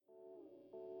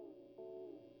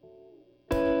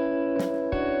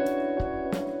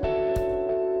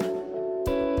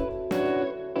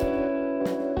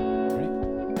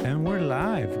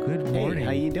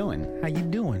you doing? How you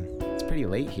doing? It's pretty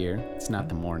late here. It's not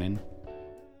the morning.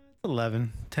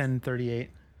 10:38.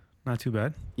 Not too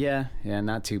bad. Yeah,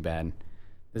 not too bad.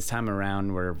 This time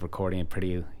around, we're recording it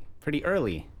pretty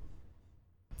early.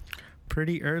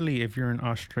 Pretty early if you're in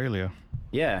Australia.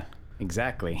 Yeah,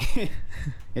 exactly.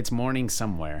 It's morning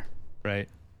somewhere. Right.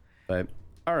 But,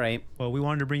 all right. Well, we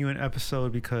wanted to bring you an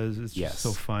episode because it's just Yes.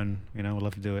 so fun. You know, we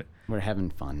love to do it. We're having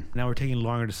fun. Now we're taking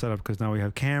longer to set up because now we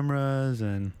have cameras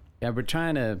and... Yeah, we're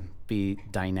trying to be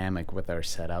dynamic with our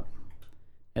setup.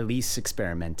 At least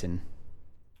experimenting.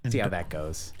 See how that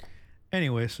goes.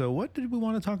 Anyway, so what did we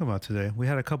want to talk about today? We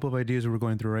had a couple of ideas we were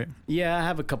going through, right? Yeah, I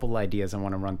have a couple ideas I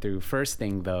want to run through. First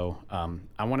thing, though,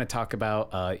 I want to talk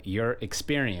about your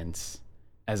experience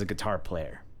as a guitar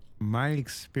player. My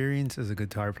experience as a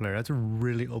guitar player. That's a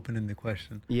really open-ended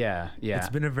question. Yeah. It's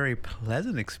been a very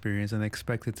pleasant experience, and I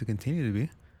expect it to continue to be.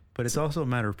 But it's also a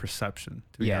matter of perception,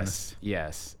 to be honest.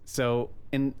 Yes. So,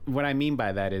 and what I mean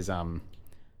by that is,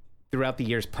 throughout the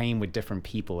years playing with different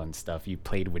people and stuff, you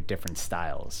played with different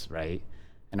styles, right?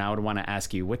 And I would want to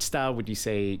ask you, which style would you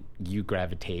say you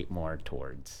gravitate more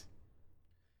towards?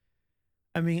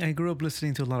 I mean, I grew up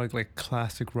listening to a lot of like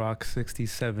classic rock, 60s,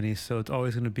 70s. So it's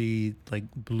always going to be like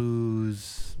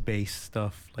blues-based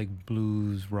stuff, like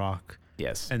blues, rock.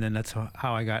 Yes. And then that's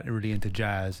how I got really into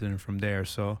jazz. And from there,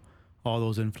 so all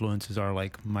those influences are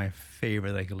like my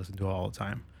favorite that I can listen to all the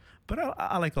time. But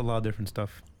I like a lot of different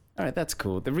stuff. All right, that's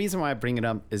cool. The reason why I bring it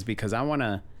up is because I want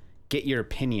to get your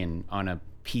opinion on a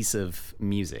piece of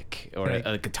music or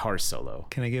a guitar solo.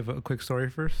 Can I give a quick story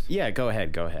first? Yeah, go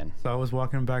ahead. So I was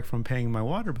walking back from paying my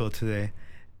water bill today,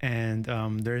 and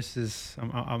there's this.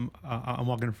 I'm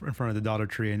walking in front of the Dollar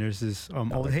Tree, and there's this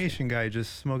old Haitian guy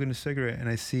just smoking a cigarette, and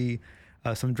I see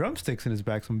some drumsticks in his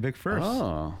back, some Vic First.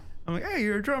 Oh. I'm like, hey,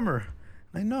 you're a drummer.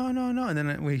 I'm like, no. And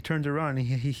then when he turns around,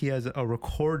 he has a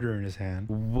recorder in his hand.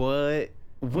 What?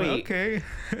 Wait. Well, okay.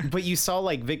 But you saw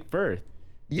like Vic Firth.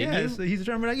 Yeah, so he's a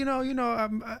drummer. Like,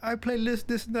 I play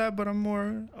this and that, but I'm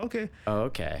more okay. Oh,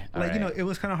 okay. All right. It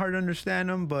was kind of hard to understand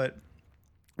him, but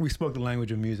we spoke the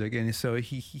language of music, and so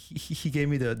he gave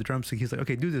me the drumstick. He's like,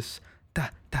 okay, do this. Da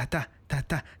da da da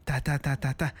da da da da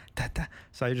da da da da.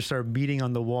 So I just started beating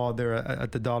on the wall there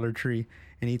at the Dollar Tree,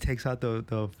 and he takes out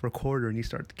the recorder and he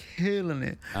starts killing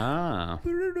it. Ah.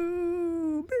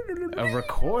 A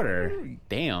recorder?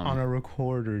 Damn. On a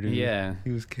recorder, dude. Yeah.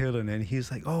 He was killing it. And he's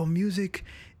like, oh, music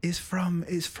is from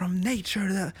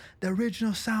nature, the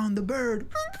original sound, the bird.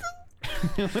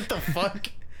 What the fuck?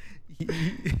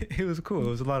 It was cool. It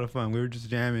was a lot of fun. We were just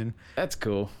jamming. That's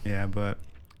cool. Yeah, but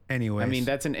anyways. I mean,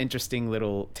 that's an interesting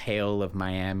little tale of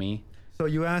Miami. So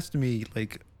you asked me,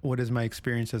 like, what is my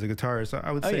experience as a guitarist?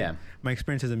 I would say my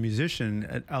experience as a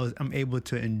musician, I'm able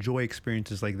to enjoy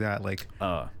experiences like that. Like,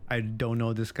 I don't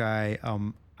know this guy.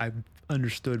 I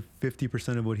understood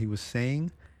 50% of what he was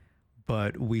saying,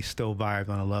 but we still vibed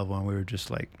on a level, and we were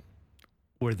just like,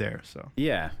 we're there. So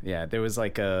yeah, there was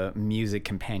like a music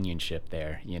companionship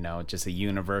there, just a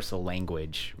universal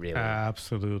language, really.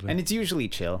 Absolutely. And it's usually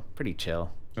pretty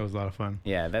chill. It was a lot of fun.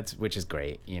 Yeah, which is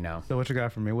great, So what you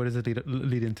got for me? What does it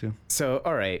lead into? So,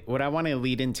 all right, what I want to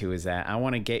lead into is that I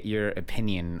want to get your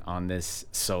opinion on this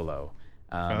solo.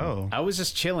 I was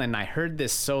just chilling. I heard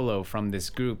this solo from this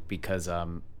group because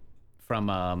they're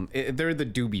the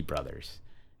Doobie Brothers.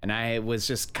 And I was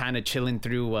just kind of chilling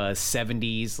through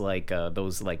 70s, like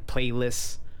those like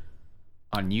playlists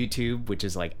on YouTube, which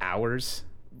is like hours.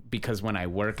 Because when I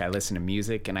work, I listen to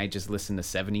music, and I just listen to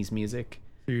 70s music.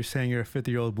 So you're saying you're a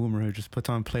 50-year-old boomer who just puts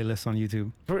on playlists on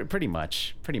YouTube? Pretty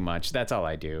much. That's all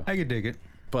I do. I could dig it.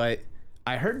 But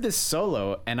I heard this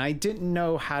solo, and I didn't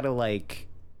know how to like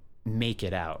make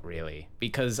it out, really,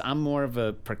 because I'm more of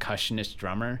a percussionist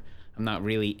drummer. I'm not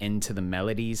really into the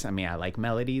melodies. I mean, I like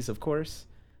melodies, of course,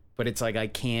 but it's like I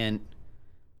can't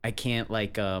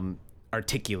like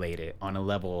articulate it on a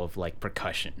level of like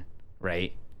percussion,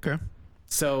 right? Okay.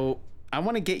 So I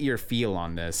want to get your feel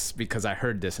on this because I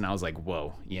heard this and I was like,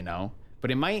 whoa, but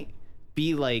it might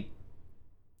be like,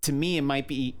 to me, it might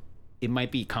be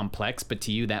complex, but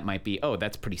to you that might be, oh,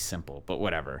 that's pretty simple, but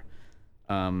whatever.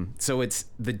 So it's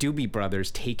the Doobie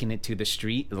Brothers taking it to the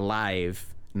street live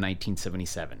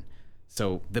 1977.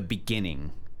 So the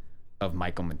beginning of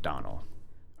Michael McDonald.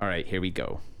 All right, here we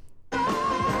go.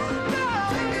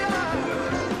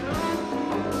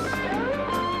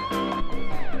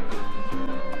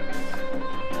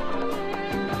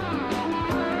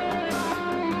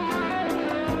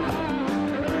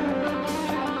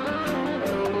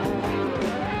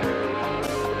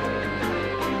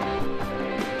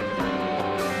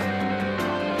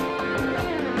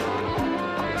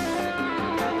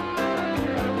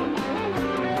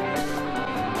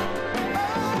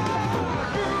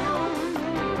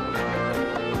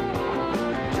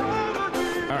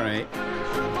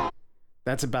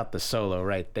 That's about the solo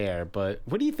right there. But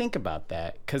what do you think about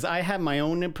that? Because I have my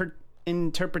own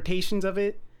interpretations of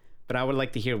it, but I would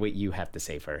like to hear what you have to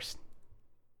say first.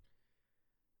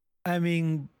 I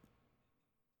mean...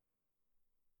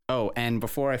 Oh, and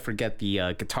before I forget,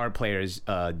 the guitar player is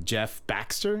Jeff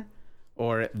Baxter,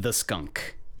 or The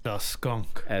Skunk. The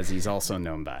Skunk, as he's also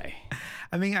known by.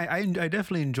 I mean, I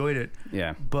definitely enjoyed it.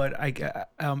 Yeah. But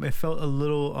it felt a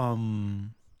little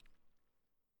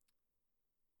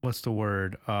what's the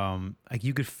word? Like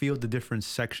you could feel the different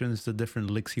sections, the different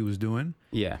licks he was doing.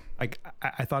 Yeah. Like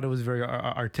I thought it was very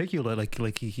articulate.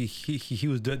 Like he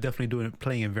was definitely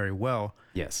playing it very well.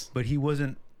 Yes. But he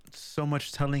wasn't so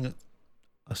much telling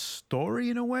a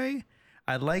story in a way.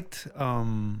 I liked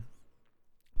and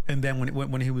then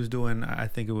when he was doing, I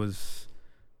think it was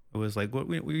like what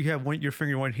you have your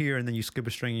finger one here, and then you skip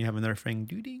a string, and you have another string,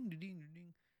 ding ding ding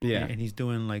ding. Yeah, and he's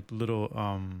doing like little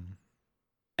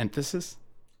emphasis.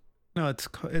 No,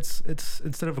 it's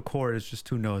instead of a chord, it's just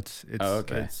two notes. It's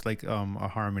It's like a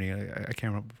harmony. I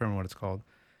can't remember what it's called.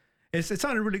 It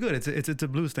sounded really good. It's a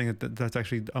blues thing that's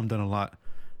actually done a lot.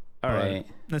 All right,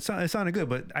 it sounded good,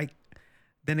 but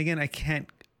then again I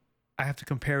have to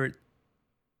compare it.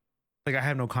 Like I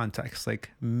have no context. Like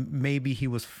maybe he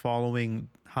was following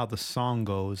how the song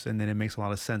goes, and then it makes a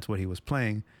lot of sense what he was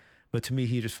playing. But to me,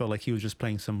 he just felt like he was just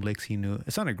playing some licks he knew.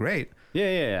 It sounded great.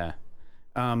 Yeah.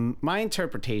 My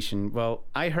interpretation. Well,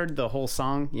 I heard the whole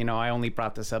song. You know, I only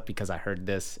brought this up because I heard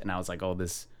this, and I was like, "Oh,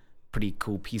 this pretty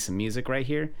cool piece of music right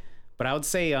here." But I would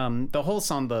say the whole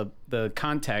song, the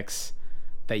context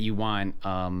that you want,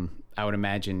 I would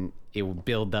imagine it will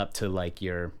build up to like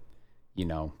your,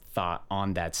 thought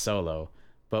on that solo.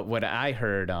 But what I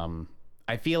heard,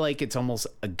 I feel like it's almost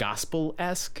a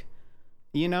gospel-esque,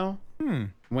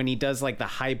 when he does like the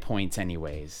high points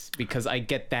anyways, because I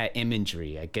get that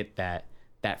imagery, I get that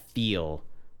feel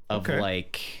of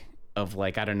like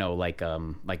I don't know, like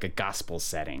a gospel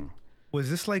setting. Was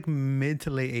this like mid to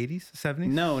late 80s, 70s?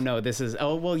 No, this is set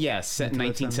in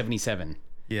 1977.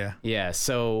 Yeah,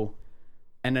 so.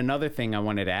 And another thing I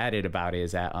wanted to add about it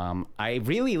is that I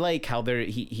really like how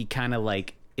he kind of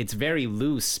like, it's very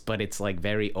loose, but it's like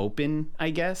very open,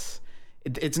 I guess.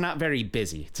 It's not very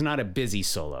busy. It's not a busy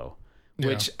solo,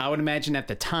 which I would imagine at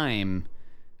the time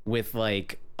with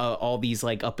like all these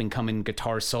like up and coming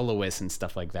guitar soloists and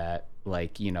stuff like that,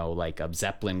 like, like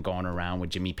Zeppelin going around with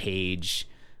Jimmy Page,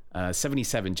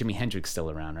 77, Jimi Hendrix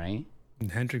still around, right?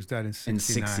 Hendrix died in 69. In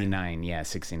 69, yeah,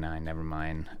 69, never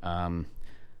mind.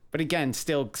 But again,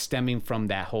 still stemming from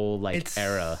that whole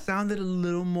era. It sounded a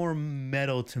little more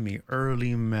metal to me,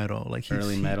 early metal. Like he's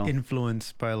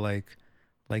influenced by like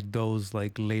those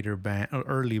like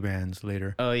early bands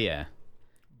later. Oh yeah.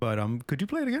 But could you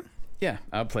play it again? Yeah,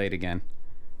 I'll play it again.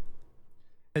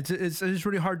 It's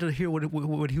really hard to hear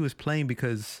what he was playing,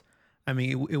 because I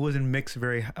mean it wasn't mixed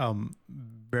very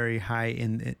high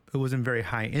it wasn't very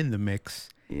high in the mix.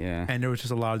 Yeah. And there was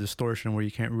just a lot of distortion where you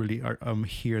can't really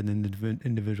hear the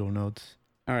individual notes.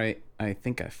 All right. I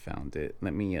think I found it.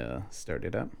 Let me start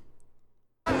it up.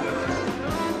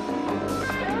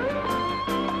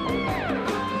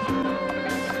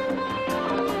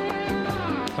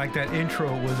 Like that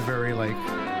intro was very like...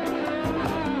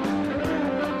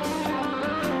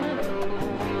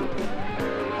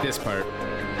 This part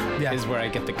is where I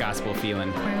get the gospel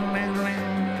feeling.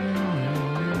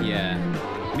 Yeah.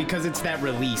 Because it's that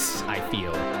release, I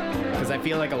feel. Because I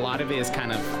feel like a lot of it is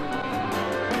kind of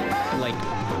like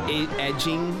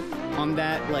edging on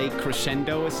that like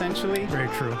crescendo, essentially. Very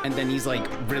true. And then he's like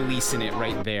releasing it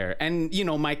right there. And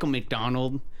Michael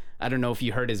McDonald, I don't know if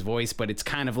you heard his voice, but it's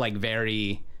kind of like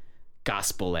very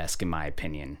gospel-esque in my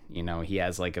opinion. He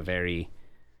has like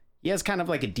he has kind of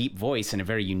like a deep voice and a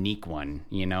very unique one,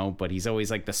 but he's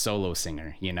always like the solo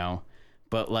singer,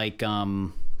 But like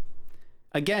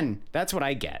again, that's what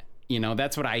I get.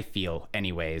 That's what I feel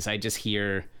anyways. I just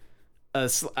hear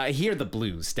I hear the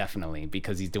blues, definitely,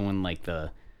 because he's doing like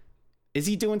is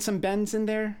he doing some bends in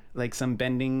there? Like some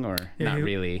bending, or not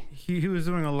really? He was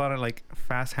doing a lot of like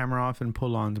fast hammer off and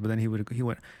pull ons, but then he went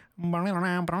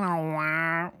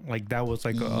like that was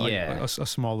like a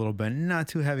small little bend. Not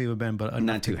too heavy of a bend, but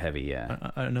not too heavy,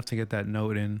 yeah. Enough to get that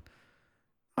note in.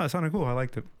 Oh, it sounded cool. I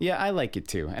liked it. Yeah, I like it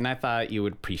too. And I thought you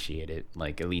would appreciate it,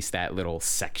 like at least that little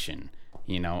section,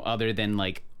 other than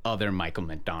like other Michael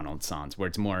McDonald songs where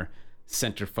it's more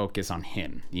center focus on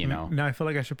him, Now I feel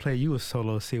like I should play you a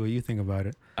solo, see what you think think about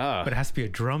it. But it has to be a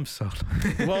drum solo.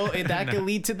 Well, that could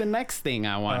lead to the next thing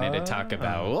I wanted to talk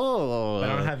about. I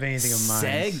don't have anything in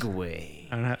mind. Segue.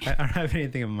 I don't have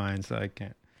anything in mind, so I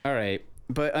can't. All right.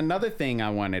 But another thing I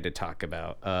wanted to talk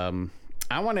about,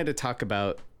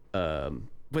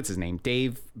 what's his name?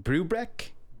 Dave Brubeck.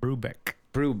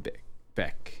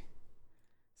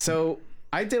 So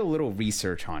I did a little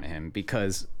research on him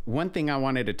because one thing I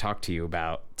wanted to talk to you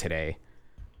about today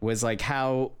was like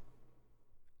how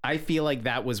I feel like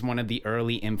that was one of the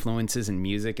early influences in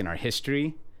music in our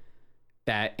history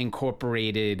that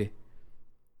incorporated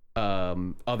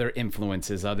other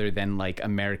influences other than like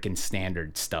American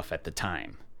standard stuff at the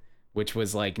time, which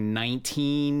was like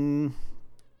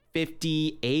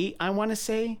 1958, I want to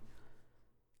say,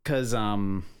 because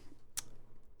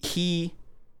he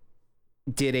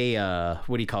did a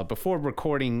what do you call it, before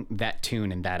recording that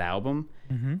tune and that album.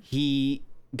 He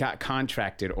got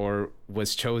contracted or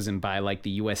was chosen by like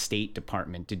the US State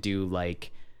Department to do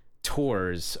like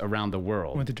tours around the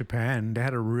world. Went to Japan. They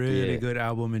had a really good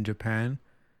album in Japan.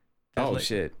 Oh, like,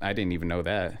 shit. I didn't even know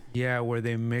that. Yeah, where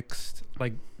they mixed,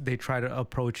 like, they tried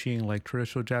approaching, like,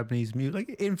 traditional Japanese music,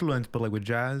 like, influence, but, like, with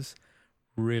jazz.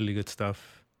 Really good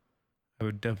stuff. I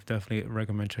would definitely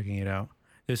recommend checking it out.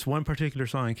 There's one particular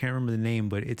song, I can't remember the name,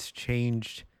 but it's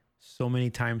changed so many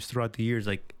times throughout the years.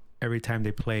 Like, every time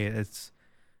they play it, it's,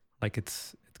 like, it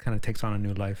kind of takes on a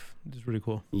new life. It's really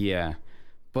cool. Yeah.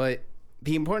 But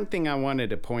the important thing I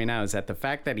wanted to point out is that the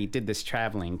fact that he did this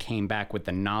traveling came back with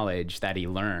the knowledge that he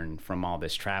learned from all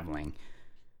this traveling.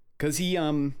 Because he,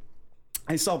 I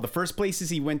saw the first places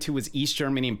he went to was East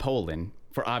Germany and Poland,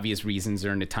 for obvious reasons.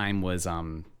 During the time was,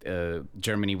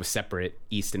 Germany was separate,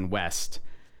 East and West.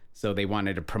 So they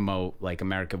wanted to promote, like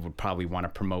America would probably want to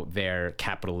promote their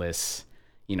capitalist,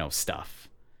 stuff.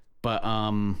 But,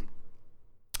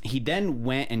 he then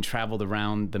went and traveled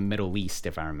around the Middle East,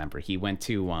 if I remember. He went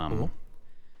to, cool.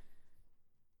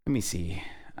 Let me see.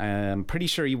 I'm pretty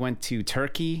sure he went to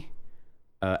Turkey,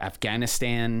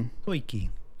 Afghanistan,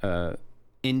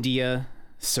 India,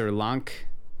 Sri Lanka,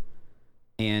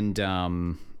 and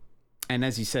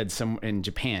as you said, some in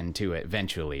Japan too.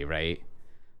 Eventually, right?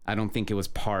 I don't think it was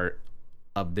part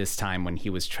of this time when he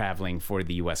was traveling for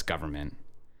the U.S. government.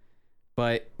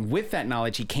 But with that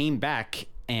knowledge, he came back,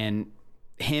 and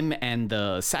him and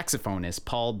the saxophonist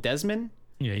Paul Desmond.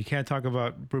 Yeah, you can't talk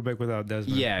about Brubeck without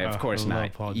Desmond. Yeah, of course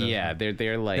not. Yeah,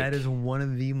 they're like, that is one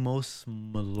of the most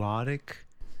melodic.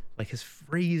 Like, his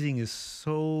phrasing is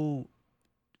so.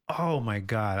 Oh my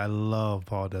God, I love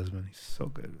Paul Desmond. He's so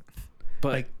good.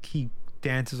 But like, he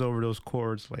dances over those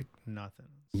chords like nothing.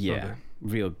 Yeah,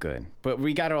 real good. But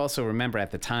we got to also remember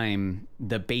at the time,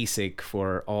 the basic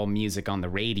for all music on the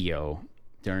radio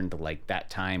during the like that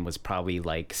time was probably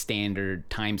like standard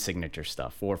time signature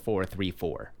stuff, 4/4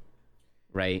 3/4.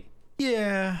 Right?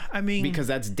 Yeah, I mean, because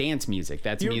that's dance music.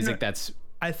 That's music that's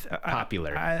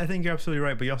popular. I think you're absolutely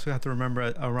right, but you also have to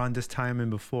remember around this time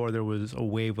and before, there was a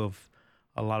wave of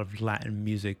a lot of Latin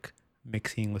music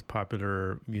mixing with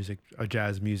popular music,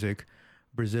 jazz music,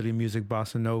 Brazilian music,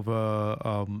 bossa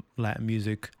nova, Latin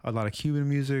music, a lot of Cuban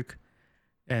music,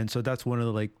 and so that's one of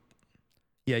the like.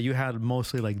 Yeah, you had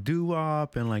mostly like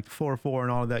doo-wop and like 4/4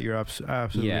 and all of that. You're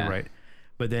absolutely right.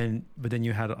 But then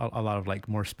you had a lot of like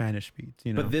more Spanish beats,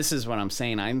 But this is what I'm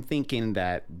saying. I'm thinking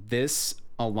that this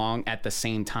along at the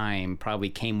same time probably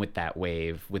came with that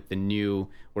wave with the new,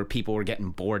 where people were getting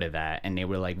bored of that and they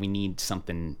were like, we need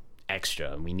something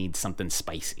extra. We need something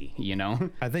spicy,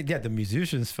 I think, the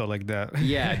musicians felt like that.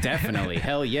 Yeah, definitely.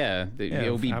 Hell yeah.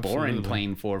 It'll be boring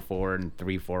playing 4/4 and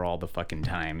 3/4 all the fucking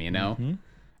time, Mm-hmm.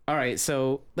 All right,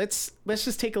 so let's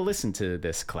just take a listen to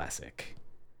this classic.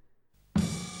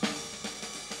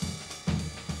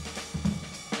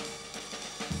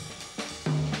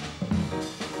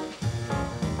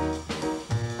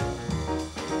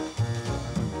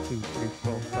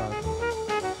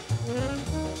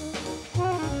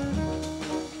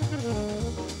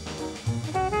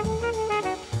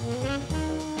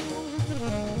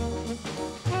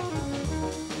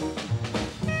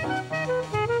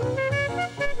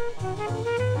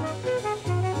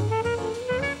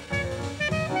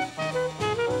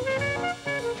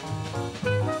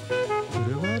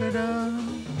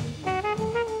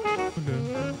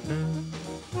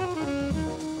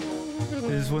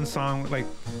 One song like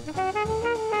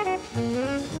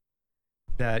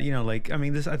that, like, I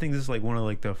mean, I think this is like one of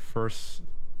like the first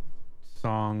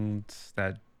songs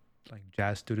that like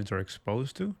jazz students are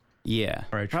exposed to. Yeah,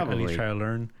 or at least try to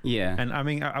learn. Yeah, and I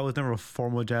mean, I was never a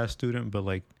formal jazz student, but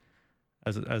like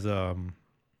as and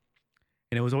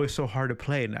it was always so hard to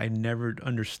play, and I never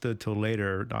understood till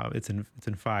later. It's in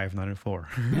 5, not in 4.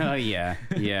 Oh yeah,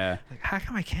 yeah. Like, how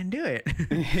come I can't do it?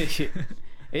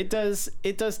 It does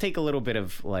take a little bit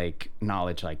of like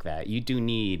knowledge like that. You do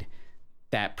need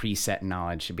that preset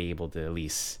knowledge to be able to at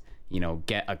least,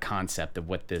 get a concept of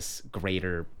what this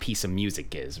greater piece of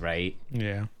music is, right?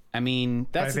 Yeah. I mean,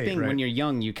 that's 5'8", the thing. right? When you're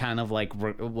young, you kind of like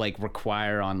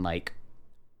require on like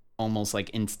almost like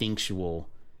instinctual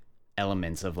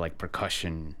elements of like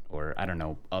percussion or I don't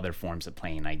know, other forms of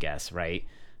playing, I guess, right?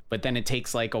 But then it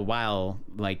takes like a while,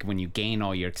 like when you gain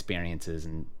all your experiences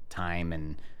and time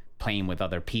and playing with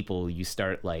other people, you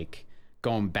start like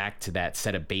going back to that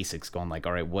set of basics, going like,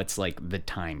 all right, what's like the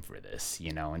time for this,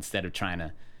 you know, instead of trying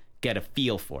to get a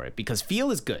feel for it, because feel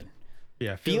is good.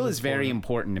 Yeah, feel is very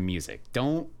important to music.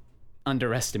 Don't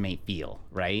underestimate feel,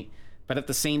 right? But at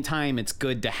the same time, it's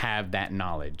good to have that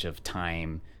knowledge of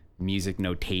time, music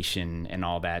notation, and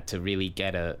all that to really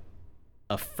get a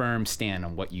firm stand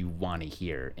on what you want to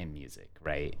hear in music,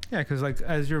 right? Yeah, because like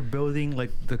as you're building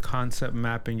like the concept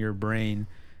map in your brain,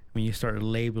 when you start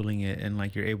labeling it and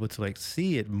like you're able to like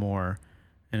see it more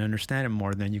and understand it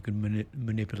more, then you can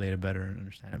manipulate it better and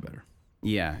understand it better.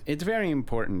 Yeah, it's very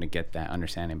important to get that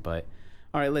understanding. But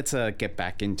all right, let's get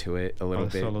back into it a little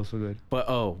bit. Solo's so good. But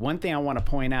one thing I want to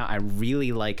point out, I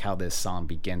really like how this song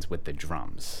begins with the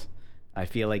drums. I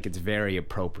feel like it's very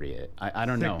appropriate. I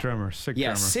don't know. Sick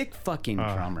drummer. Sick fucking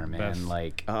drummer, man. Best.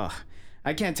 Like,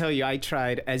 I can't tell you. I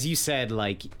tried, as you said,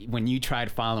 like when you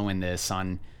tried following this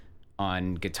on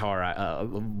guitar a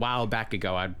while back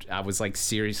ago. I was like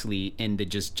seriously into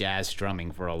just jazz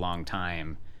drumming for a long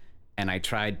time, and I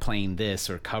tried playing this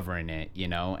or covering it, you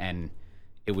know, and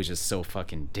it was just so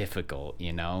fucking difficult,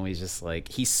 you know. He's just like,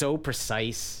 he's so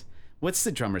precise. What's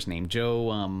the drummer's name?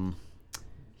 Joe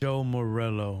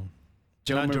Morello.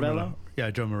 Joe Morello?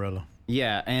 Yeah, Joe Morello.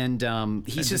 Yeah, and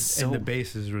he's just so... And the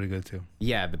bass is really good, too.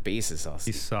 Yeah, the bass is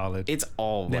awesome. He's solid. It's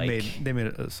all they made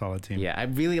a solid team. Yeah, I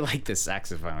really like the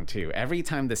saxophone, too. Every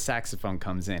time the saxophone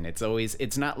comes in, it's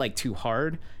not, like, too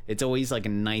hard. It's always, like, a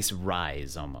nice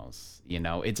rise, almost, you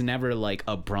know? It's never, like,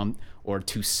 abrupt or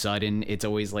too sudden. It's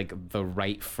always, like, the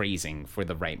right phrasing for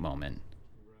the right moment.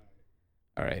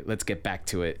 All right, let's get back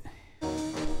to it.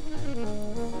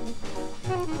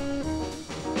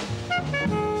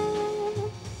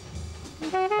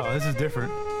 Oh, this is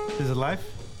different. Is it live?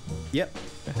 Yep.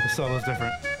 The solo's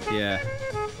different. Yeah.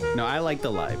 No, I like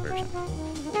the live version.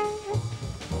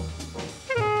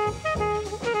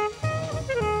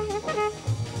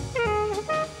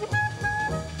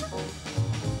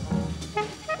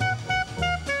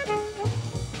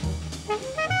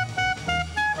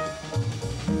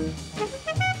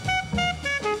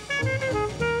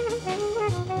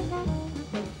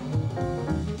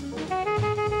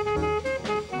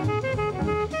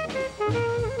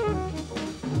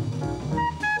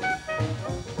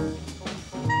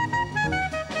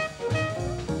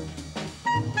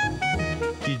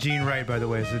 Gene Wright, by the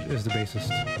way, is the bassist.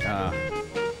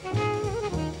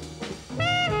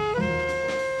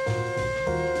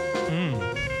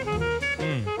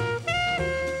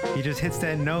 He just hits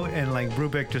that note and like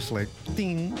Brubeck just like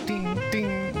ding, ding,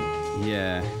 ding.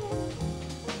 Yeah.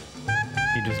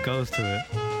 He just goes to it.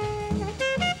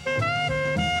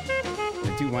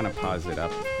 I do want to pause it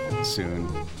up soon.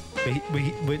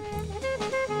 But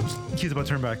he's about to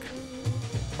turn back.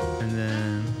 And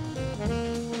then...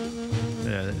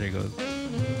 Yeah, there he goes.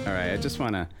 All right, I just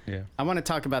want to I want to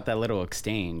talk about that little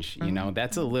exchange, you know.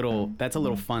 That's a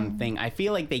little fun thing. I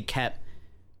feel like they kept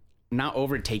not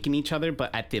overtaking each other,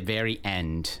 but at the very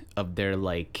end of their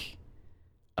like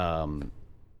of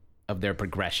their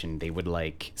progression, they would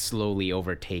like slowly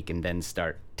overtake and then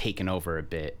start taking over a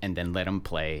bit and then let them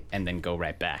play and then go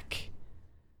right back.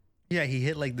 Yeah, he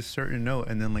hit like the certain note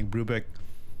and then like Brubeck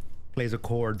plays a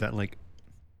chord that like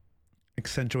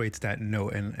accentuates that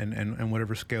note and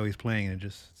whatever scale he's playing, it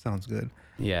just sounds good.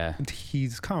 Yeah, and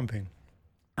he's comping.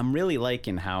 I'm really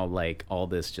liking how like all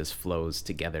this just flows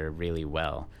together really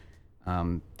well.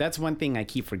 That's one thing I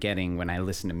keep forgetting when I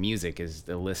listen to music, is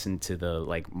to listen to the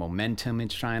like momentum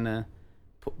it's trying to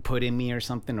put in me or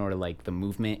something, or like the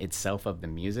movement itself of the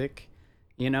music,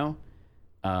 you know.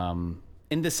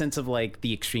 In the sense of like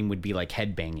the extreme would be like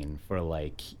headbanging for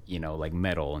like, you know, like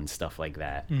metal and stuff like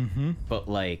that. But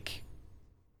like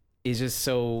it's just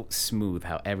so smooth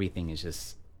how everything is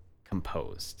just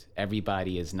composed.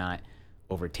 Everybody is not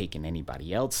overtaking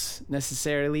anybody else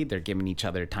necessarily. They're giving each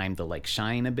other time to like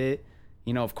shine a bit.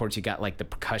 You know, of course you got like the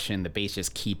percussion, the bass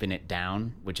just keeping it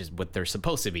down, which is what they're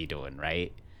supposed to be doing,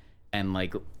 right? And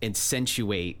like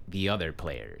accentuate the other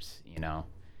players, you know.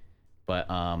 But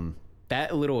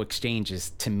that little exchange is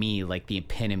to me like the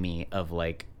epitome of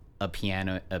like a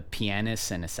pianist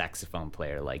and a saxophone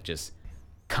player, like just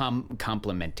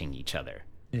complementing each other.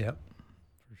 Yep,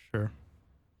 for sure.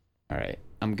 All right,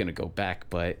 I'm gonna go back,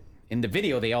 but in the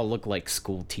video they all look like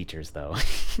school teachers though.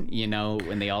 You know,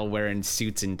 when they all wearing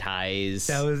suits and ties.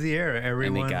 That was the era.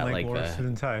 Everyone like wore a suit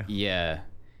and tie. Yeah,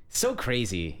 so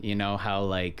crazy, you know, how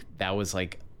like that was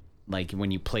like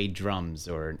when you played drums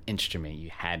or an instrument, you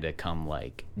had to come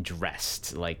like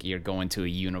dressed, like you're going to a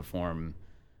uniform,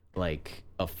 like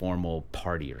a formal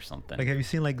party or something. Like, have you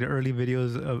seen like the early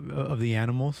videos of the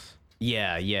Animals?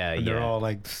 Yeah. And they're all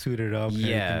like suited up.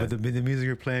 Yeah. But the music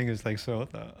you're playing is like so.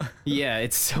 Yeah,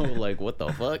 it's so like, what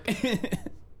the fuck?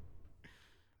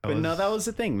 But no, that was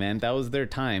the thing, man. That was their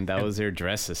time. That was their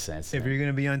dress sense. If you're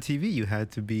gonna be on TV, you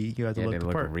had to look the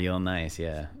part. Real nice.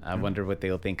 Yeah. I wonder what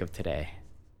they'll think of today.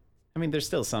 I mean, there's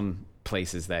still some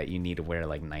places that you need to wear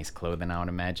like nice clothing, I would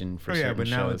imagine, for certain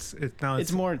shows.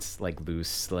 It's more like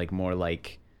loose, like more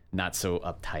like not so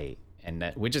uptight, and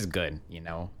that, which is good, you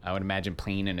know. I would imagine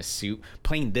playing in a suit,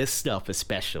 playing this stuff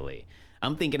especially.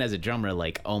 I'm thinking as a drummer,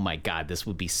 like, oh my god, this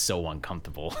would be so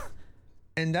uncomfortable.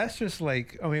 And that's just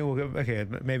like, I mean, okay,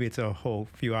 maybe it's a whole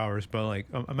few hours, but like,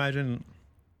 imagine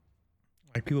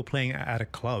like people playing at a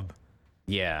club.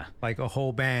 Yeah. Like a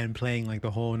whole band playing like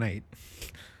the whole night.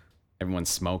 Everyone's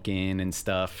smoking and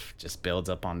stuff, just builds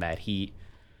up on that heat.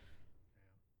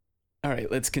 All right,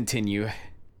 let's continue.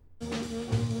 Here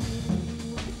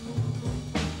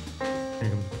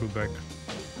comes the food back.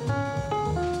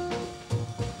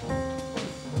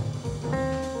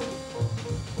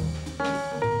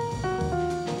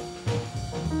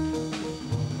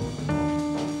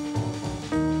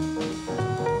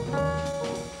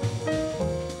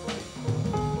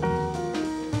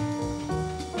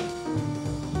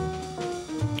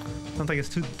 Sounds like it's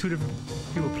two different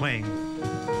people playing.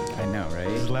 I know, right?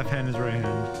 His left hand is right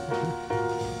hand.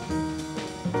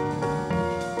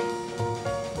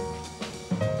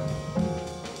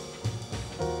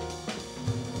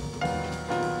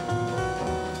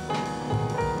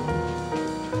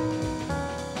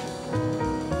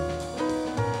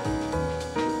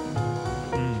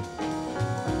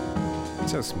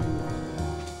 So smooth.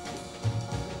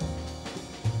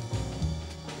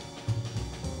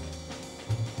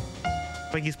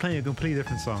 Like he's playing a completely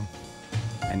different song.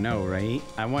 I know, right?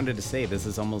 I wanted to say this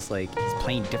is almost like he's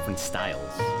playing different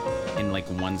styles in like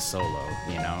one solo,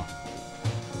 you know?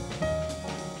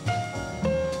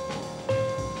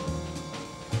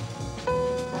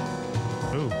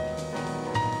 Ooh.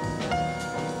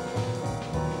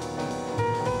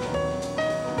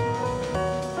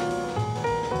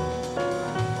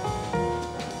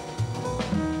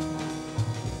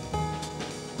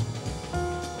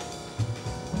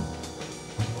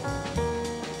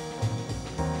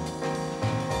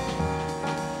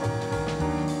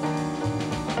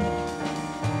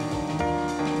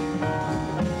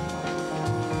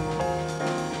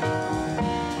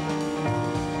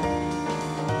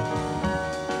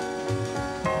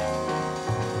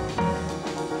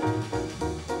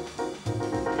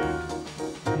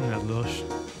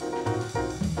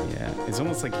 Yeah, it's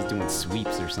almost like he's doing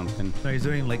sweeps or something. No, he's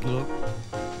doing like little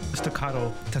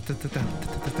staccato,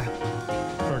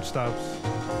 short stops.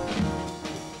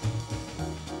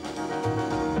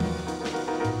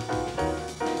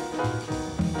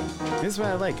 This is what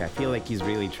I like. I feel like he's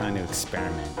really trying to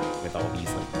experiment with all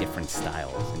these like different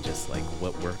styles and just like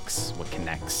what works, what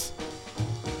connects.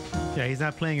 Yeah, he's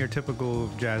not playing your typical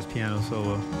jazz piano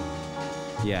solo.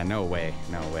 Yeah, no way.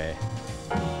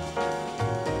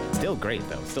 Still great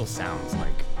though. Still sounds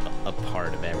like a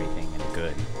part of everything and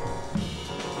good.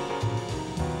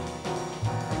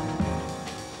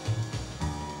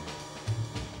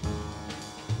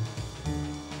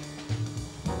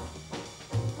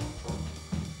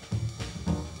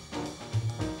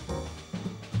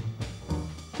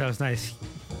 That was nice.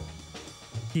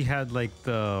 He had like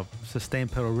the sustain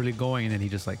pedal really going, and then he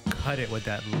just like cut it with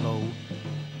that low.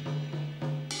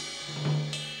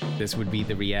 This would be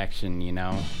the reaction, you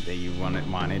know, that you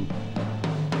wanted.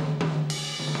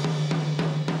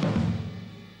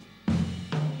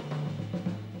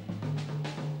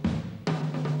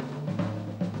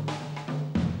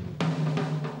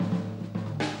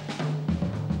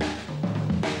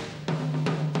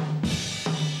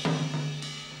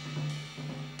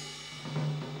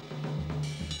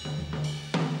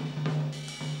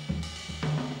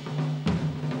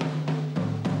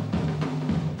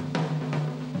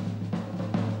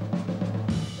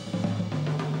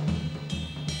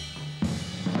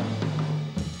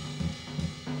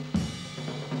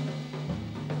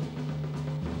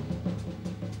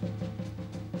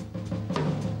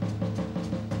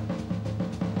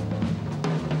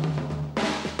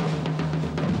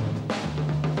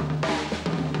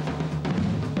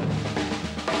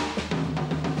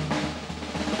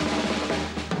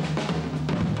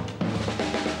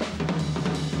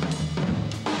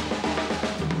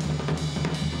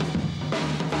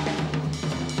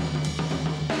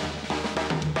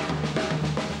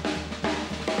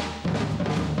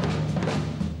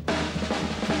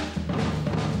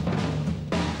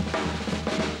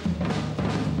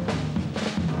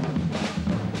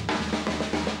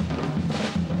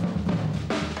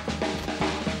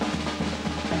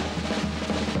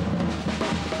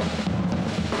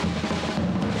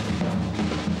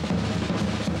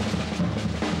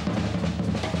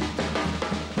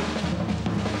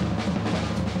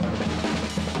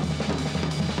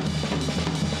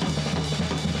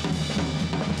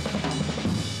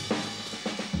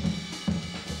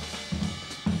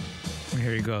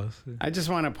 he goes. I just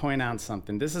want to point out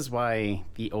something. This is why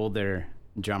the older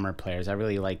drummer players, I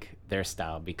really like their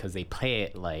style because they play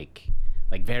it like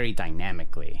very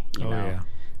dynamically, you know? Yeah.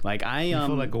 Like I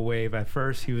feel like a wave. At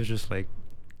first he was just like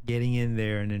getting in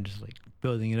there and then just like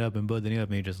building it up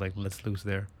and he just like lets loose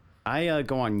there. I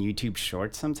go on YouTube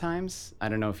Shorts sometimes. I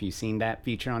don't know if you've seen that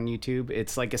feature on YouTube.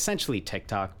 It's like essentially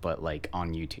TikTok, but like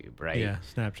on YouTube, right? Yeah,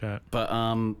 Snapchat. But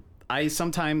I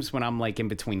sometimes when I'm like in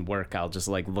between work, I'll just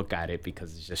like look at it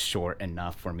because it's just short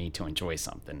enough for me to enjoy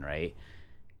something, right?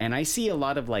 And I see a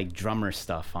lot of like drummer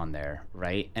stuff on there,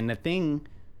 right? And the thing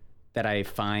that I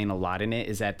find a lot in it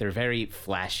is that they're very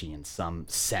flashy in some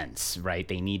sense, right?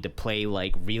 They need to play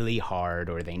like really hard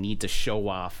or they need to show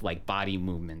off like body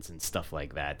movements and stuff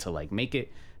like that to like make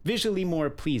it visually more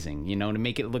pleasing, you know, to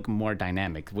make it look more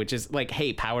dynamic, which is like,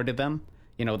 hey, power to them.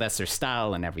 You know, that's their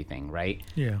style and everything, right?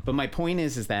 Yeah. But my point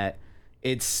is that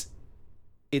it's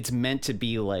meant to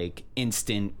be like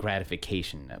instant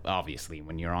gratification. Obviously,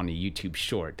 when you're on a YouTube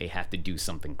short, they have to do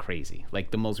something crazy.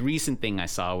 Like the most recent thing I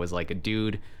saw was like a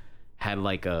dude had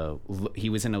like he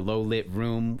was in a low lit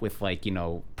room with like, you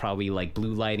know, probably like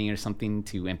blue lighting or something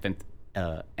to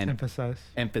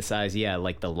emphasize, yeah,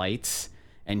 like the lights.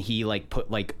 And he like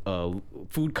put like a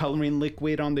food coloring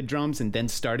liquid on the drums and then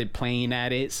started playing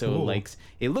at it. So Ooh. Like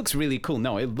it looks really cool.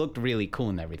 No, it looked really cool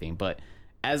and everything. But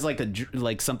as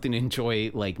like something to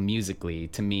enjoy like musically,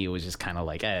 to me, it was just kind of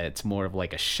like, it's more of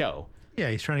like a show.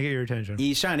 Yeah, he's trying to get your attention.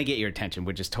 He's trying to get your attention,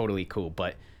 which is totally cool.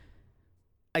 But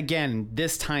again,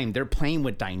 this time they're playing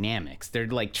with dynamics. They're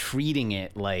like treating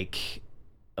it like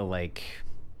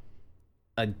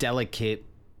a delicate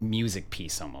music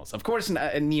piece almost. Of course,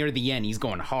 near the end, he's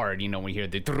going hard. You know, when you hear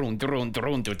the drun, drun,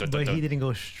 drun, drun, drun, but he didn't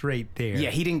go straight there.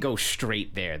 Yeah, he didn't go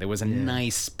straight there. There was a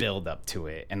nice build up to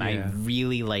it, and I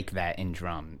really like that in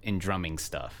drumming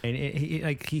stuff. And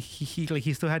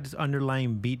he still had this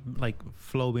underlying beat like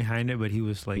flow behind it, but he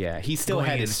was like he still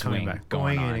had his swing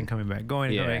going in and coming back,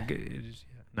 going and coming back.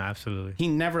 No, absolutely. He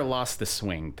never lost the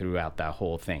swing throughout that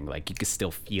whole thing. Like you could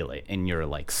still feel it in your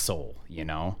like soul, you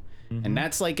know. Mm-hmm. And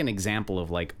that's like an example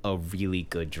of like a really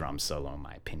good drum solo, in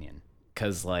my opinion,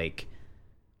 because like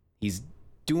he's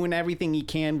doing everything he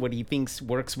can, what he thinks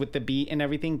works with the beat and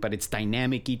everything, but it's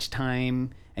dynamic each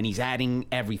time, and he's adding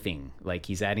everything. Like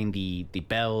he's adding the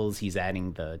bells, he's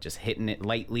adding the just hitting it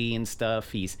lightly and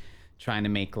stuff. He's trying to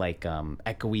make like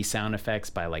echoey sound effects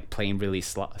by like playing really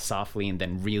softly and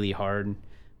then really hard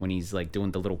when he's like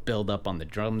doing the little build up on the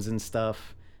drums and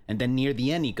stuff. And then near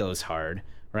the end he goes hard,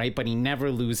 right? But he never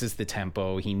loses the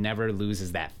tempo. He never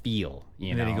loses that feel, you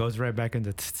know? And then he goes right back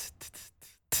into...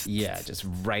 Yeah, just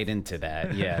right into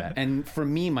that, yeah. And for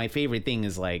me, my favorite thing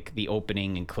is like the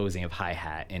opening and closing of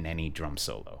hi-hat in any drum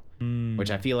solo,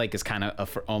 which I feel like is kind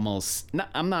of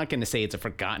I'm not going to say it's a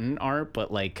forgotten art,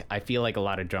 but like I feel like a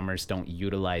lot of drummers don't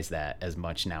utilize that as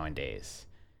much nowadays.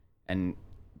 And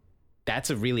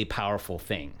that's a really powerful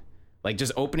thing. Like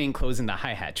just opening and closing the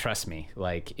hi-hat, trust me,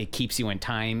 like it keeps you in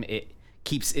time.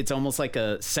 It's almost like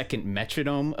a second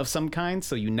metronome of some kind,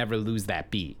 so you never lose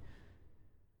that beat.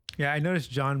 Yeah, I noticed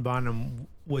John Bonham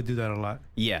would do that a lot.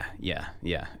 Yeah.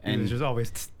 And he was just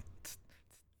always...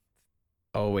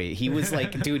 Oh wait, he was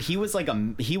like, dude, he was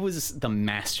the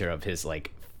master of his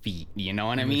like feet, you know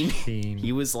what I mean?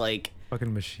 He was like...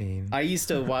 Fucking machine. I used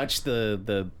to watch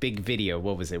the big video,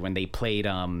 what was it, when they played...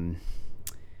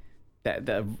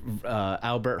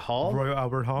 Albert Hall? Royal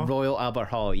Albert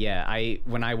Hall, yeah.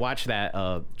 When I watched that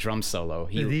drum solo...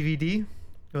 The DVD?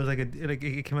 It was like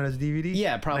it came out as a DVD?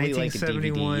 Yeah, probably like a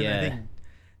DVD, yeah. I think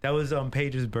that was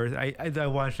Paige's birth. I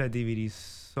watched that DVD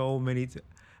so many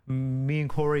me and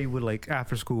Corey would like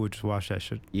after school would just watch that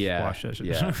shit. Yeah. Watch that shit.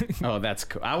 Yeah. Oh, that's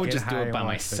cool. I would just do it by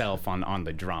myself on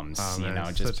the drums, you know,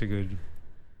 just such a good...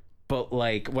 But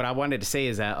like what I wanted to say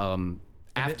is that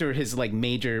after his like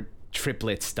major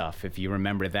triplet stuff, if you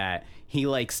remember that, he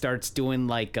like starts doing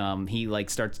like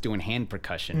hand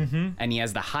percussion, and he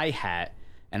has the hi-hat,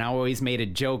 and I always made a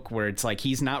joke where it's like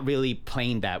he's not really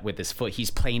playing that with his foot, he's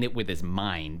playing it with his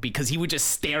mind, because he would just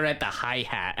stare at the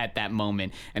hi-hat at that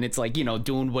moment, and it's like, you know,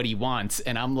 doing what he wants,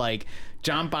 and I'm like,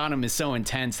 John Bonham is so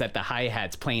intense that the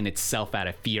hi-hat's playing itself out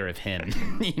of fear of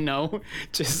him. You know,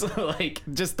 just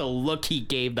the look he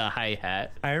gave the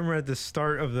hi-hat. I remember at the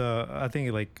start of I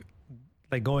think like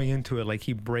going into it, like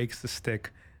he breaks the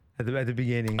stick at the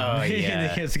beginning. Oh yeah.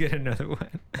 And he has to get another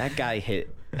one. That guy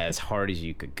hit as hard as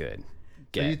you could get.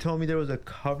 So you told me there was a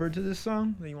cover to this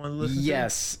song that you want to listen to?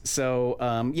 Yes. So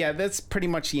yeah, that's pretty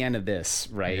much the end of this,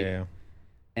 right? Yeah.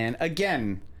 And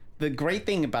again, the great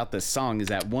thing about this song is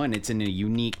that one, it's in a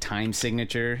unique time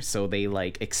signature, so they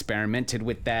like experimented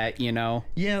with that, you know.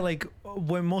 Yeah, like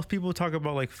when most people talk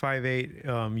about like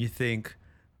 5/8, you think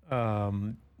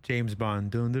James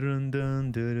Bond, dun dun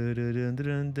dun dun dun dun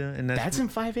dun dun, and that's in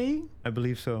 5/8. I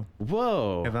believe so.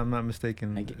 Whoa! If I'm not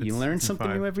mistaken, you learn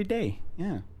something new every day.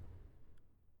 Yeah,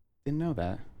 didn't know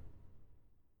that.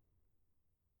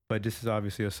 But this is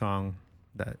obviously a song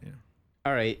that. Yeah.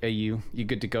 All right, are you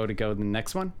good to go to the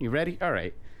next one? You ready? All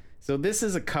right. So this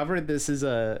is a cover. This is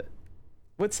a,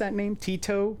 what's that name?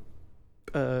 Tito.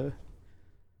 Tito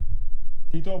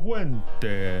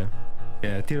Puente.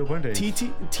 Yeah, Tito Puente.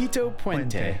 Tito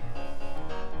Puente.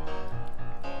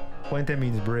 Puente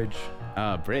means bridge.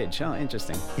 Bridge. Oh,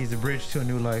 interesting. He's a bridge to a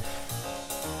new life.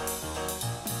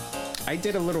 I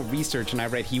did a little research and I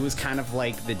read he was kind of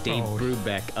like the Dave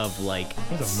Brubeck of like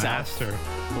he's a master,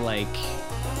 like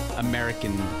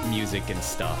American music and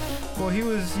stuff. Well, he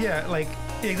was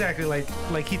exactly like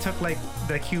he took like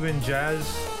the Cuban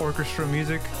jazz orchestra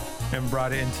music and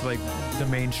brought it into like the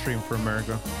mainstream for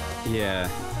America. Yeah.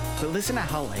 But listen to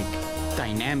how like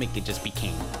dynamic it just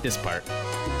became, this part.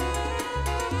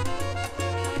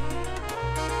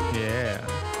 Yeah.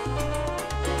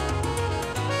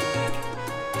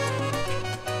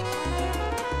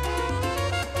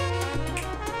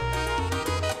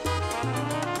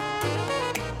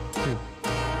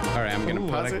 All right, I'm gonna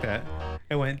pause I like it. That.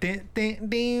 It went.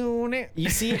 You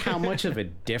see how much of a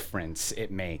difference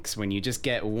it makes when you just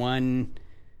get one.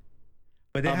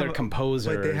 But other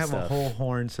composer. But they have a whole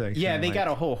horn section. Yeah, they got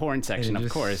a whole horn section. Of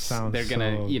course, they're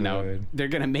gonna, they're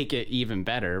gonna make it even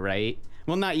better, right?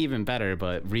 Well, not even better,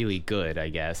 but really good, I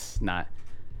guess. Not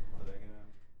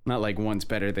like one's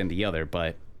better than the other,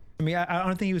 but. I mean, I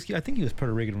don't think he was. I think he was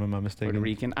Puerto Rican, if I'm not mistaken. Puerto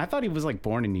Rican. I thought he was like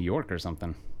born in New York or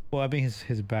something. Well, I mean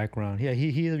his background. Yeah,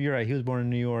 you're right. He was born in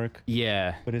New York.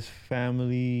 Yeah. But his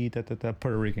family,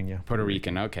 Puerto Rican. Yeah. Puerto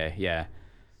Rican. Okay. Yeah.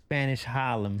 Spanish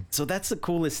Harlem. So that's the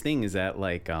coolest thing is that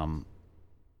like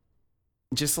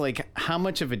just like how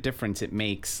much of a difference it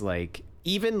makes, like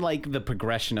even like the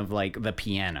progression of like the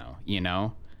piano,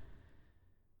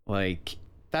 like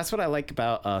that's what I like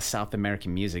about South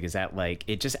American music is that like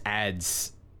it just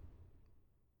adds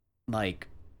like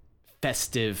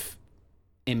festive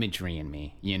imagery in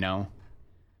me,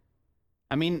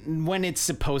 I mean when it's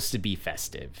supposed to be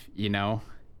festive,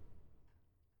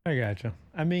 I gotcha.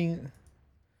 I mean,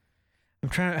 I'm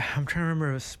trying to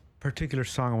remember a particular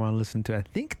song I want to listen to. I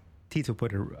think Tito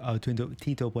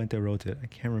Puente wrote it. I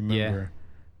can't remember. Yeah.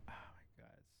 Oh my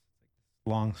god, it's like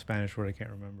long Spanish word. I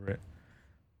can't remember it.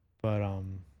 But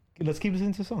let's keep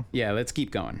listening to the song. Yeah, let's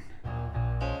keep going.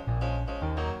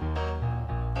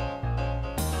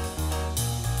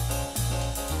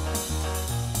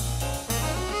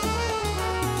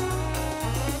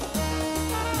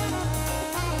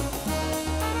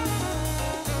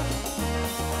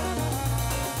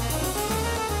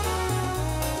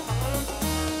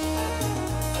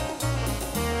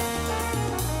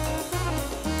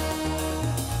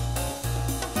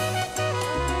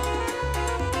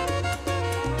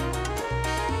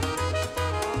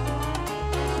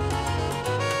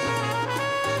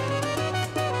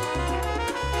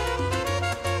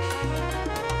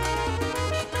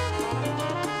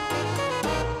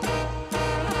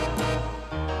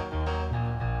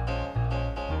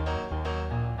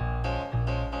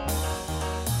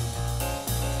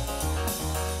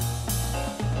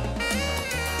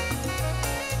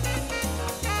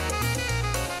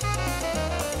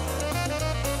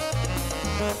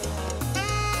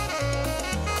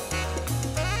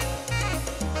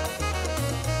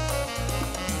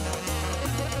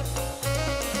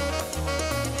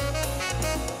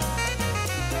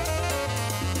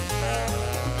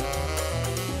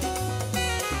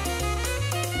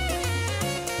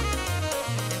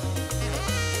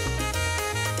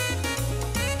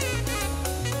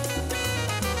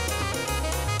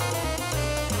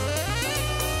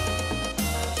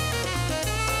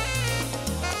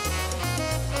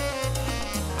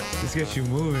 Gets you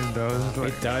moving though.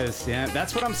 It does, yeah.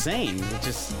 That's what I'm saying. It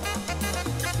just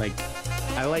like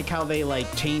I like how they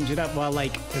like change it up while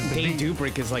like Dave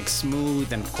Brubeck is like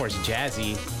smooth and of course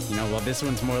jazzy, while this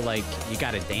one's more like you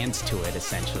gotta dance to it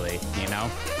essentially,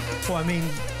 Well, I mean,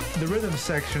 the rhythm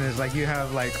section is like you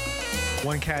have like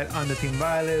one cat on the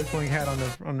timbales, one cat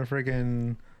on the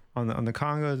freaking on the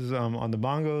congas, on the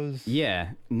bongos. Yeah.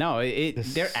 No,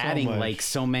 they're adding like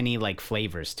so many like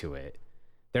flavors to it.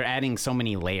 They're adding so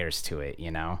many layers to it,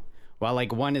 while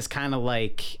like one is kind of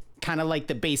like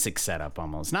the basic setup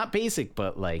almost. Not basic,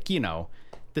 but like, the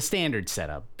standard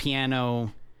setup.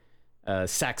 Piano,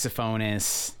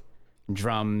 saxophonist,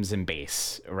 drums, and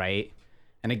bass, right?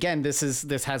 And again, this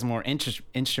has more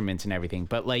instruments and everything.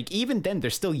 But like even then, they're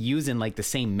still using like the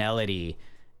same melody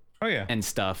Oh yeah. And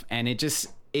stuff, and it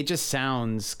just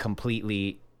sounds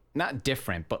completely not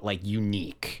different, but like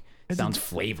unique. It sounds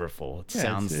flavorful. It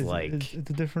sounds like it's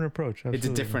a different approach. Absolutely. It's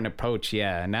a different approach,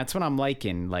 yeah, and that's what I'm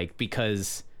liking. Like,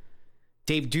 because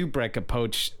Dave Dubreck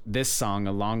approached this song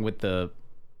along with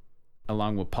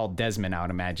Paul Desmond, I would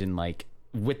imagine, like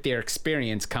with their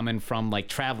experience coming from like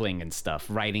traveling and stuff,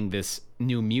 writing this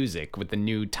new music with the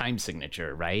new time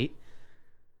signature, right?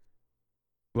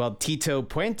 Well, Tito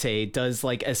Puente does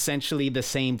like essentially the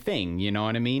same thing, you know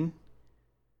what I mean?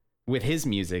 With his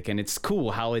music, and it's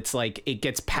cool how it's like it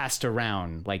gets passed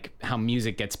around, like how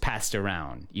music gets passed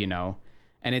around, you know?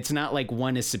 And it's not like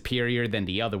one is superior than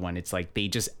the other one. It's like they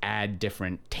just add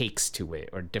different takes to it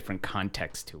or different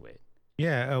context to it.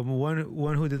 Yeah, one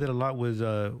who did that a lot was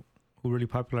who really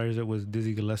popularized it was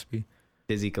Dizzy Gillespie.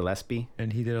 Dizzy Gillespie,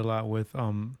 and he did a lot with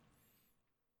a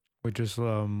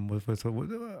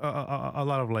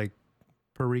lot of like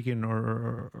Puerto Rican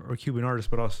or Cuban artists,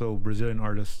 but also Brazilian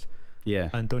artists.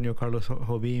 Yeah, Antonio Carlos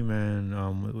Jobim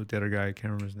and with the other guy, I can't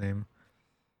remember his name.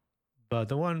 But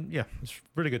the one, yeah, it's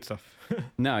really good stuff.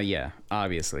 No, yeah,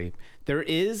 obviously there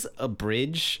is a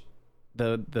bridge.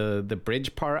 The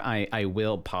bridge part, I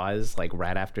will pause like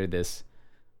right after this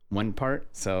one part,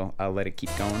 so I'll let it keep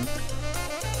going.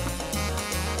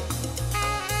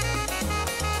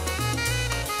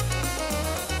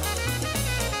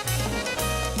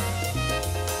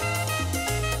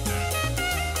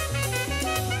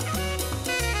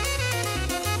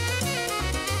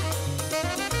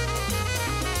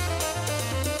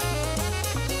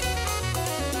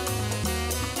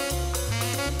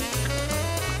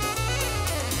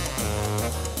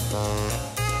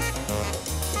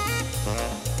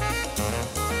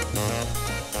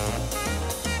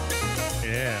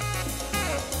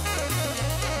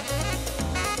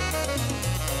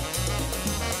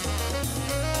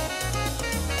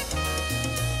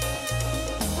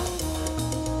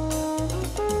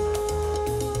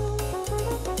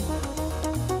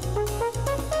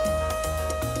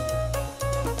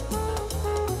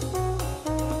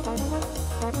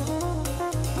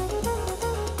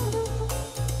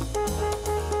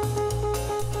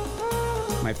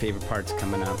 My favorite part's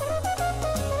coming up.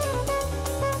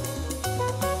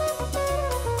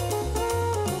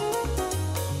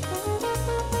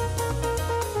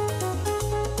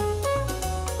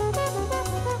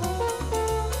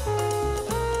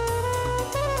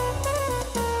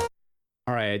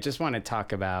 All right, I just want to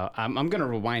talk about, I'm going to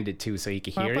rewind it too so you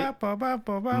can hear it.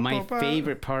 My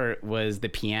favorite part was the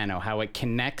piano, how it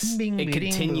connects, it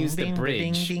continues the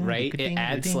bridge, right? It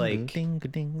adds like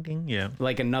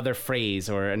another phrase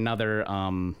or another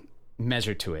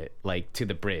measure to it, like to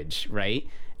the bridge, right?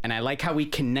 And I like how he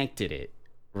connected it,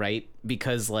 right?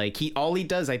 Because like all he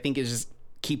does, I think, is just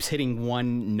keeps hitting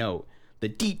one note, the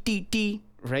dee dee dee,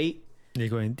 right? You're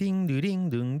going ding ding ding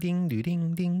ding ding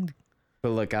ding ding.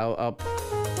 But look, I'll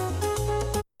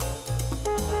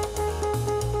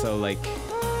so like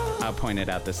I'll point it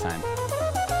out this time.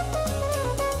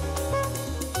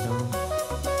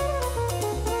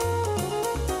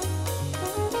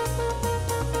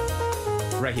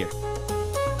 Right here.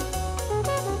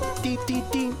 Dee, dee,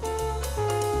 dee.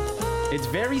 It's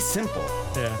very simple.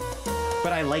 Yeah.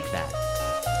 But I like that.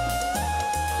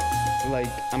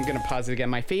 Like, I'm gonna pause it again.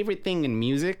 My favorite thing in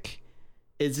music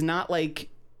is not like,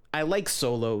 I like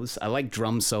solos, I like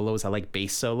drum solos, I like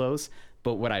bass solos,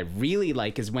 but what I really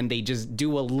like is when they just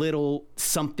do a little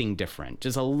something different,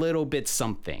 just a little bit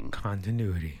something.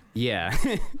 Continuity. Yeah.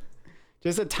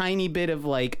 Just a tiny bit of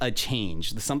like a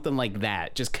change, something like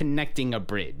that, just connecting a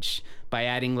bridge by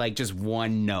adding like just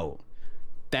one note.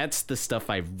 That's the stuff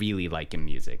I really like in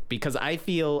music, because I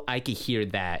feel I could hear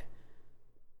that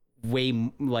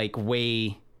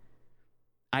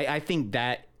I think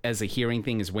that as a hearing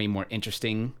thing is way more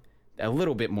interesting, a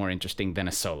little bit more interesting than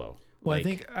a solo. Well,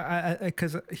 like, I think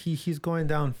because he's going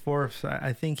down fourths,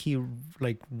 I think he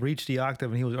like reached the octave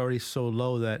and he was already so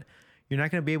low that you're not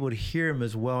going to be able to hear him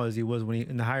as well as he was when he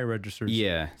in the higher registers.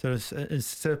 Yeah. So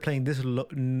instead of playing this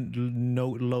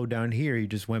note low down here, he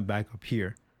just went back up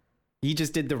here. He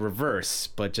just did the reverse,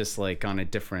 but just like on a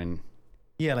different.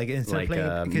 Yeah, like instead of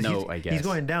playing note, I guess he's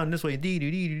going down this way, and then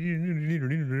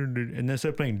instead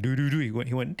of playing do do do, he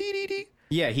went dee dee dee.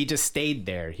 Yeah, he just stayed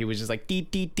there. He was just like dee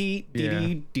dee dee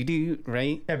dee dee dee,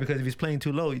 right? Yeah, because if he's playing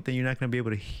too low, then you're not going to be able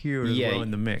to hear it as well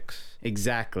in the mix.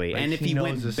 Exactly. Like, and if he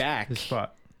went back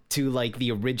to like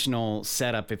the original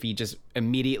setup, if he just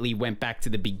immediately went back to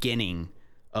the beginning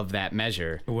of that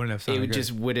measure, it wouldn't have sounded it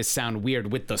just would have sound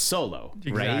weird with the solo, right?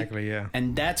 Exactly, yeah.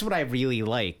 And that's what I really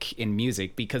like in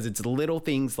music, because it's little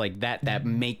things like that that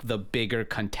make the bigger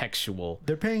contextual.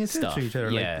 They're paying attention to each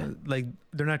other. Yeah. Like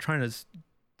they're not trying to,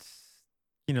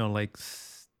 like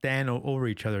stand over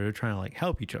each other. They're trying to like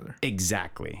help each other.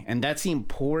 Exactly. And that's the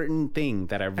important thing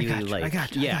that I really like. I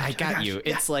got you. Yeah, I got you.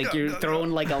 It's like you're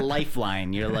throwing like a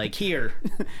lifeline. You're like, here,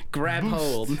 grab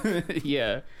hold.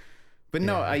 Yeah. But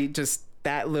no,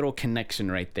 that little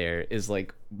connection right there is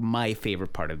like my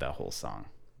favorite part of that whole song.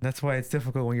 That's why it's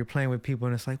difficult when you're playing with people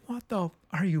and it's like, what the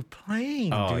are you playing,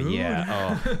 dude?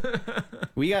 Yeah. Oh.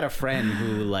 We got a friend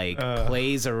who like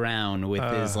plays around with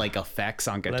his like effects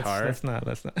on guitar. Let's not.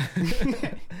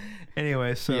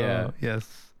 Anyway, so yes.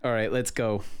 All right, let's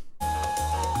go.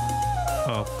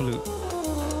 Oh, flute.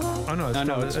 Oh no,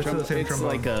 it's trumpet. the same it's trombone.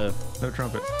 Like a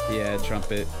trumpet. Yeah,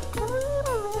 trumpet.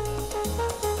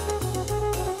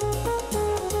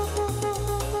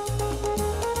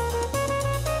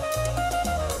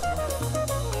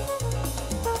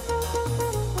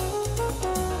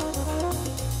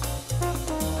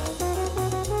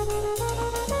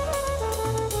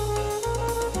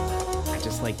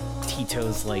 Like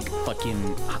Tito's like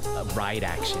fucking ride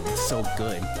action. It's so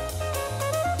good.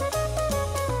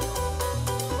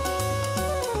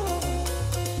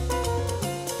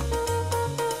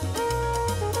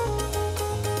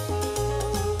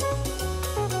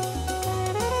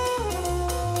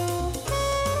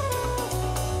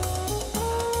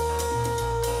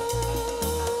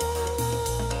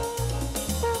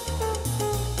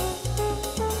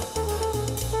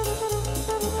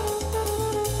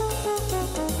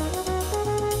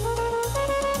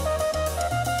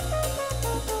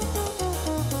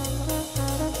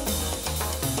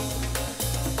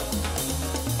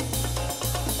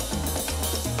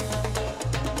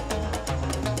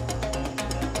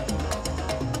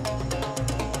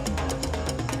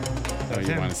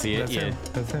 You want to see it?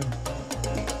 That's him.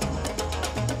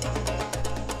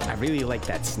 I really like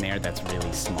that snare that's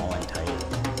really small and tight.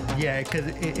 Yeah, because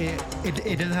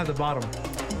it doesn't have the bottom.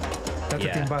 That's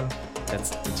the bottom. It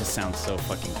just sounds so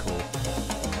fucking cool.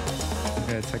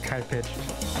 Yeah, it's like high pitched.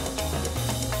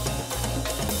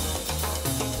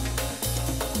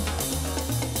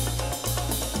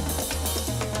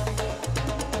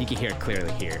 You can hear it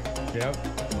clearly here. Yep.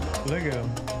 Look at him.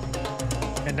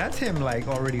 And that's him like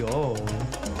already old.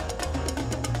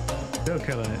 Still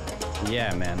killing it.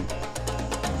 Yeah, man.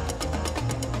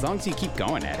 As long as you keep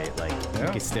going at it, like you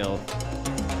can still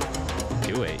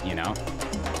do it, you know?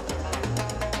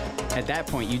 At that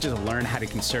point, you just learn how to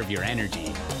conserve your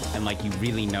energy, and like you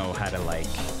really know how to like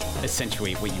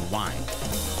accentuate what you want.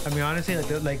 I mean, honestly,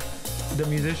 like the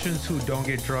musicians who don't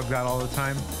get drugged out all the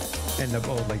time end up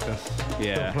old like this.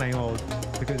 Yeah. Still playing old.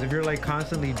 Because if you're like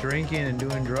constantly drinking and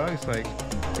doing drugs, like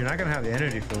you're not gonna have the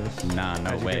energy for this. Nah,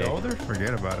 no As way. you get older,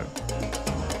 forget about it.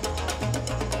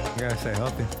 You gotta stay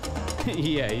healthy.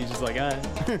 Yeah, you're just like,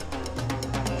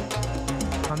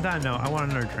 On that note, I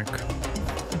want another drink.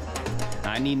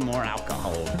 I need more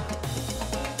alcohol.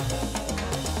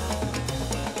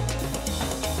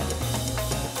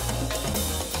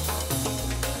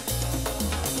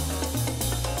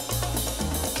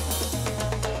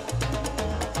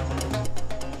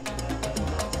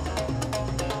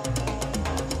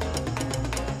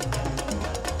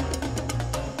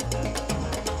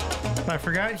 I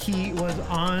forgot he was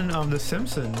on The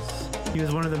Simpsons. He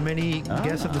was one of the many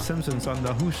guests of The Simpsons on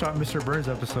the Who Shot Mr. Burns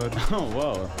episode. Oh,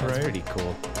 whoa. That's pretty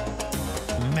cool.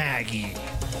 Maggie.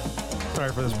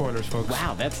 Sorry for the spoilers, folks.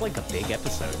 Wow, that's like a big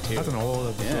episode, too. That's an old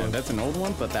episode. Yeah, that's an old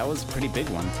one, but that was a pretty big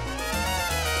one.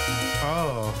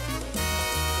 Oh.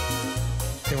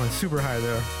 They went super high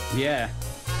there. Yeah.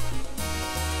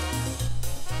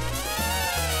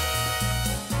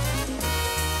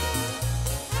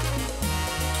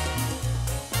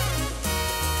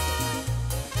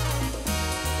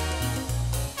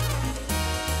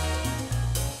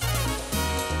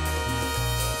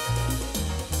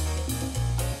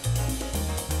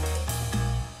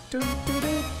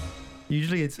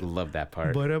 Usually it's love that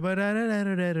part. But they went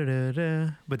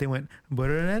yeah. They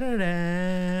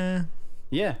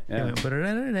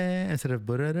went instead of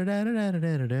they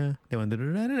went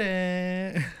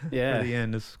yeah. For the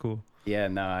end. This is cool. Yeah,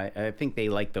 no, I think they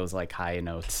like those like high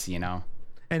notes, you know.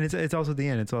 And it's also the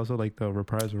end. It's also like the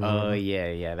reprisal. Oh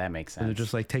yeah, that makes sense. They're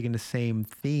just like taking the same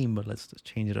theme, but let's just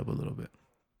change it up a little bit.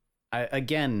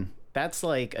 That's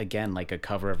like a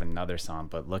cover of another song,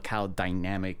 but look how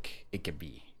dynamic it could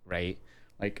be, right?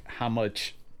 Like how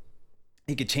much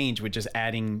it could change with just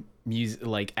adding music,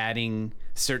 like adding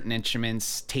certain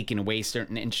instruments, taking away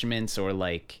certain instruments, or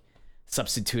like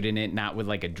substituting it not with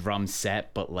like a drum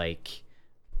set, but like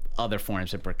other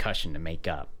forms of percussion to make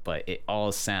up. But it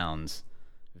all sounds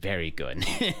very good.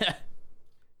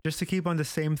 Just to keep on the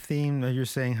same theme that you're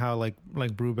saying, how like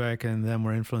Brubeck and them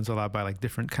were influenced a lot by like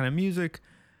different kind of music.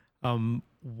 One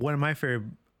of my favorite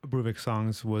Brubeck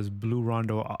songs was Blue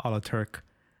Rondo a la Turk.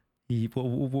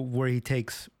 Where he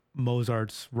takes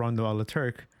Mozart's Rondo a la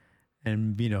Turk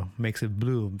and, you know, makes it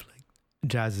blue, like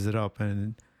jazzes it up,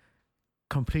 and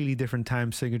completely different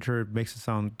time signature. It makes it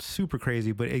sound super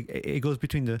crazy, but it goes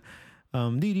between the I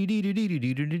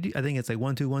think it's like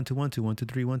 1 2 1 2 1 2 1 2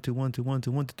 3 1 2 1 2 1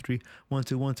 2 1 2 3 1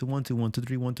 2 1 2 1 2 1 2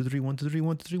 3 1 2 3 1 2 3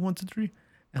 1 2 3 1 2 3,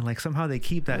 and like somehow they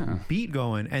keep that beat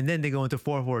going, and then they go into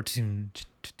 4/4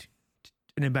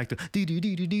 and then back to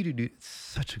It's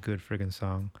such a good friggin'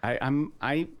 song. I'm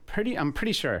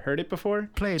pretty sure I heard it before.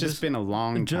 Play it. Just been a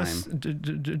long time.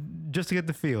 Just to get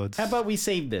the fields. How about we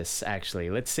save this? Actually,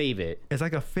 let's save it. It's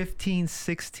like a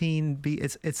 15/16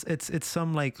 beat. It's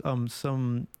some like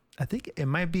some. I think it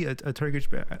might be a Turkish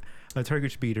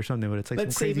beat or something, but it's like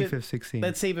some crazy 5/16.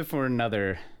 Let's save it for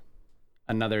another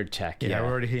check. Yeah, we're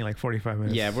already hitting like 45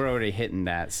 minutes. Yeah, we're already hitting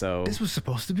that. So this was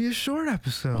supposed to be a short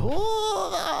episode.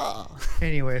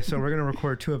 Anyway, so we're gonna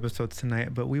record 2 episodes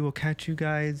tonight, but we will catch you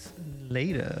guys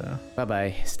later.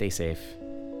 Bye. Stay safe.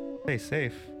 Stay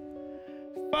safe.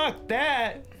 Fuck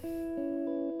that.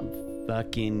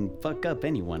 Fucking fuck up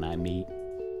anyone I meet.